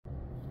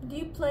Do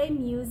you play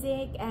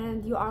music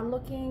and you are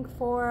looking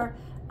for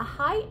a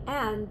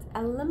high-end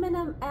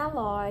aluminum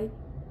alloy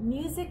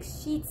music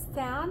sheet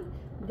stand?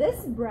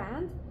 This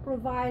brand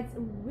provides a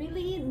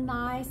really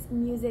nice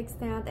music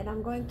stand, and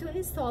I'm going to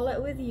install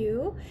it with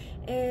you.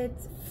 It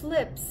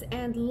flips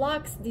and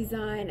locks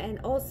design, and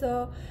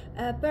also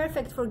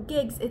perfect for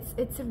gigs.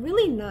 It's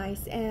really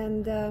nice,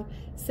 and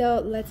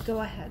so let's go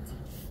ahead.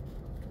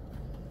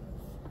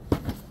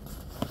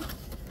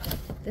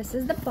 This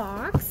is the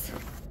box,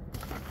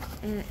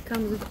 and it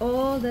comes with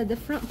all the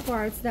different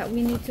parts that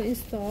we need to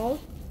install,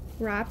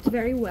 wrapped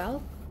very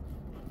well.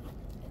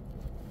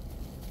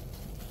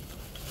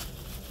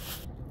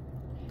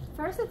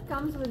 First, it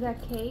comes with a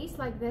case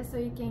like this, so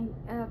you can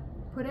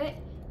put it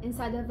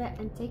inside of it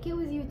and take it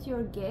with you to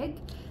your gig.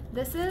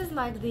 This is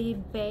like the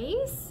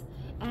base,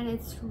 and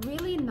it's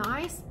really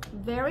nice,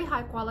 very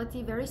high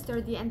quality, very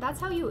sturdy, and that's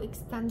how you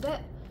extend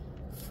it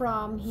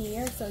from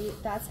here. So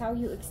that's how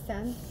you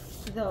extend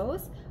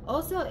those.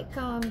 Also, it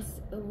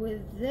comes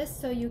with this,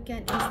 so you can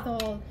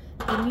install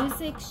the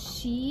music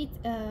sheet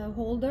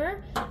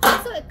holder.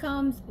 Also, it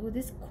comes with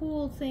this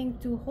cool thing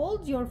to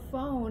hold your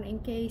phone in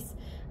case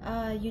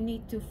you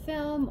need to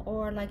film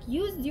or like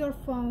use your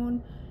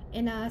phone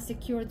in a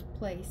secured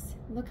place.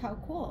 Look how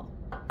cool.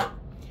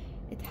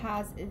 It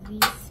has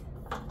these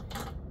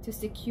to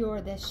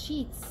secure the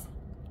sheets.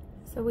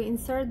 So we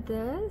insert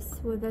this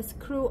with a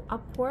screw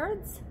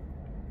upwards,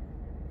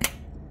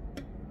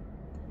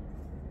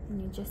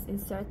 and you just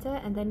insert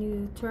it, and then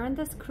you turn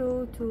the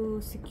screw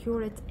to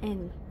secure it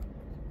in.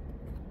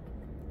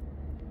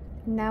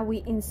 Now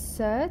we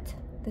insert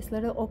this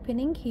little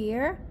opening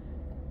here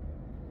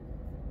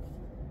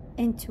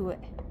into it,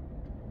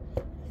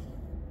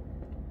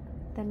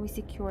 then we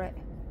secure it.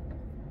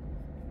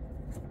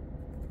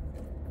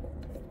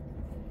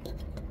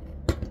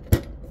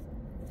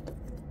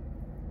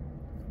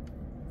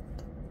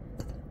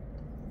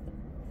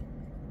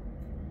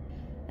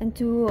 And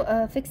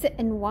to fix it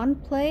in one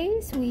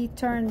place, we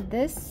turn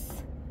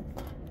this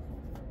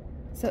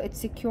so it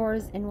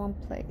secures in one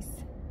place.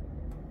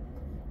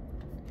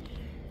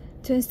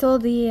 To install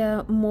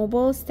the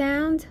mobile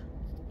stand,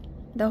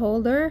 the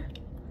holder,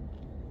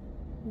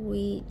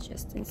 we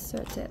just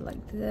insert it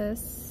like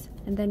this,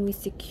 and then we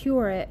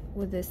secure it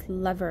with this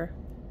lever.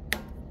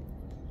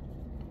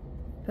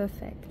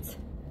 Perfect.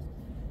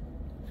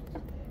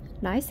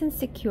 Nice and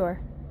secure.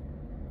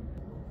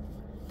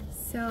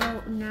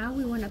 So now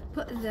we want to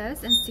put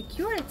this and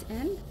secure it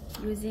in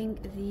using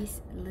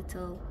these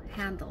little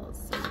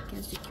handles. So you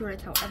can secure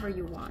it however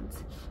you want.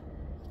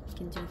 You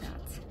can do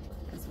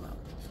that as well.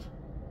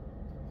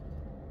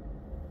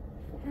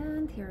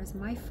 And here's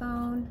my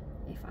phone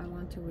if I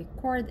want to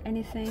record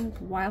anything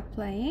while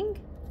playing.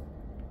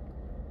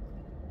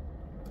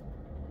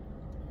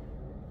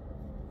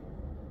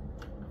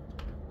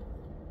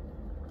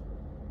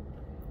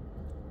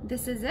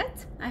 This is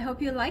it. I hope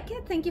you like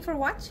it. Thank you for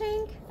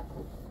watching.